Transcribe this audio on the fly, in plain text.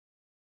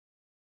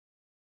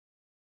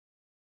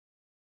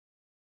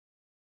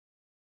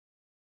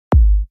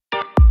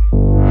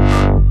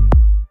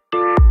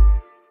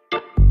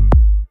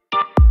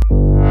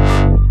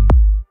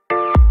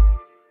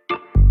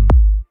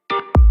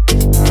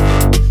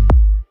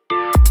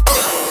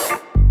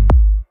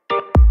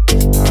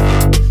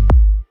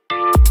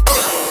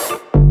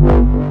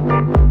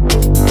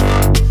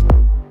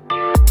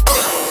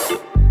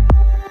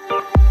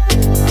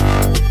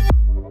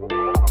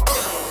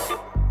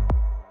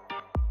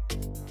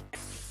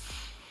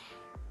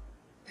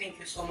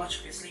you so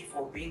much, Wesley,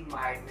 for being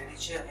my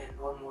manager and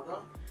role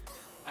model.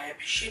 I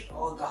appreciate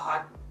all the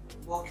hard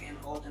work and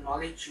all the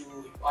knowledge you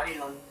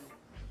imparted on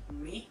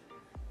me,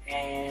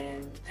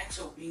 and thanks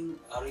for being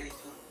a really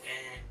good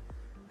and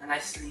a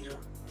nice leader.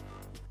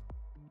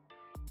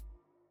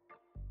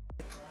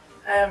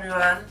 Hi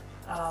everyone,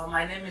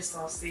 my name is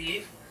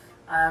Steve.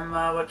 I'm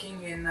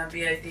working in a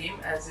BI team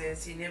as a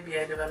senior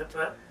BI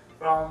developer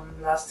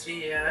from last 3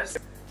 years.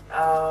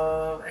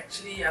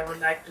 Actually, I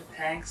would like to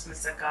thank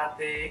Mr.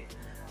 Karthik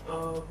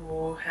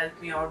who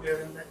helped me out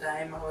during the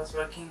time I was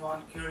working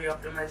on query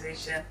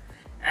optimization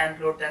and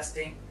load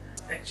testing.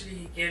 Actually,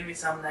 he gave me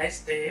some nice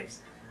tips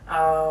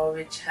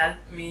which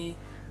helped me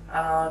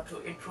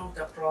to improve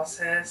the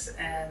process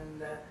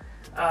and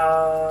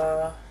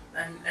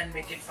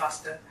make it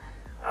faster.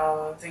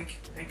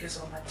 Thank you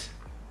so much.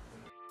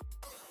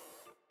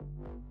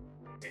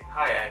 Okay,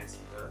 hi, I'm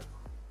Zita.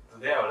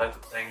 Today I would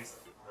like to thank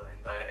the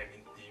entire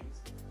admin team.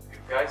 You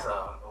guys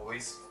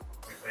always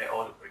prepare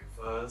all the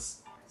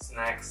breakfast,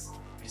 snacks,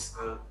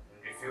 biscuit, and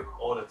refill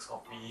all the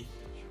coffee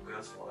and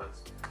sugars for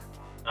us.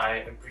 I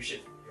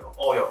appreciate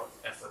all your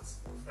efforts.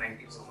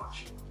 Thank you so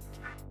much.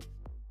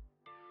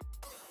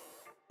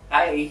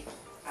 Hi,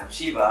 I'm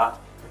Shiva.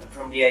 I'm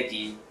from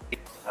DIT.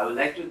 I would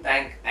like to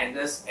thank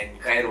Angus and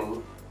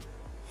Cairo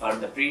for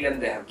the freedom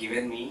they have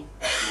given me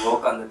to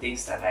work on the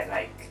things that I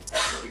like.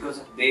 Because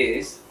of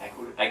this, I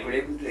could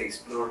able to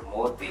explore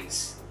more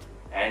things,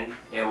 and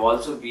they have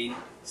also been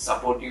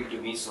supportive to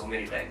me so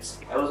many times.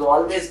 I was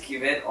always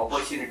given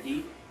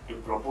opportunity to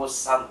propose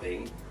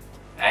something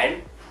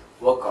and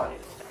work on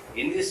it.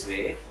 In this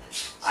way,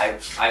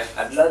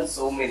 I've learned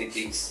so many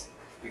things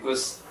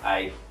because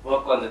I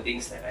work on the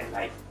things that I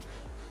like.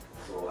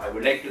 So I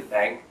would like to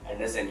thank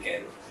Angus and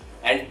Cairo,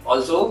 and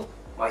also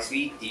my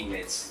sweet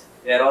teammates.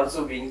 They are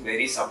also being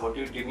very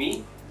supportive to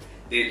me.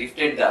 They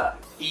lifted the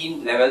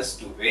team levels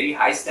to very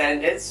high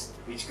standards,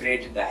 which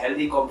created the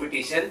healthy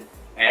competition,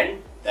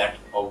 and that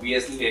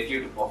obviously led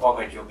you to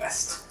perform at your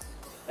best.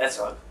 That's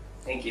all.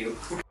 Thank you.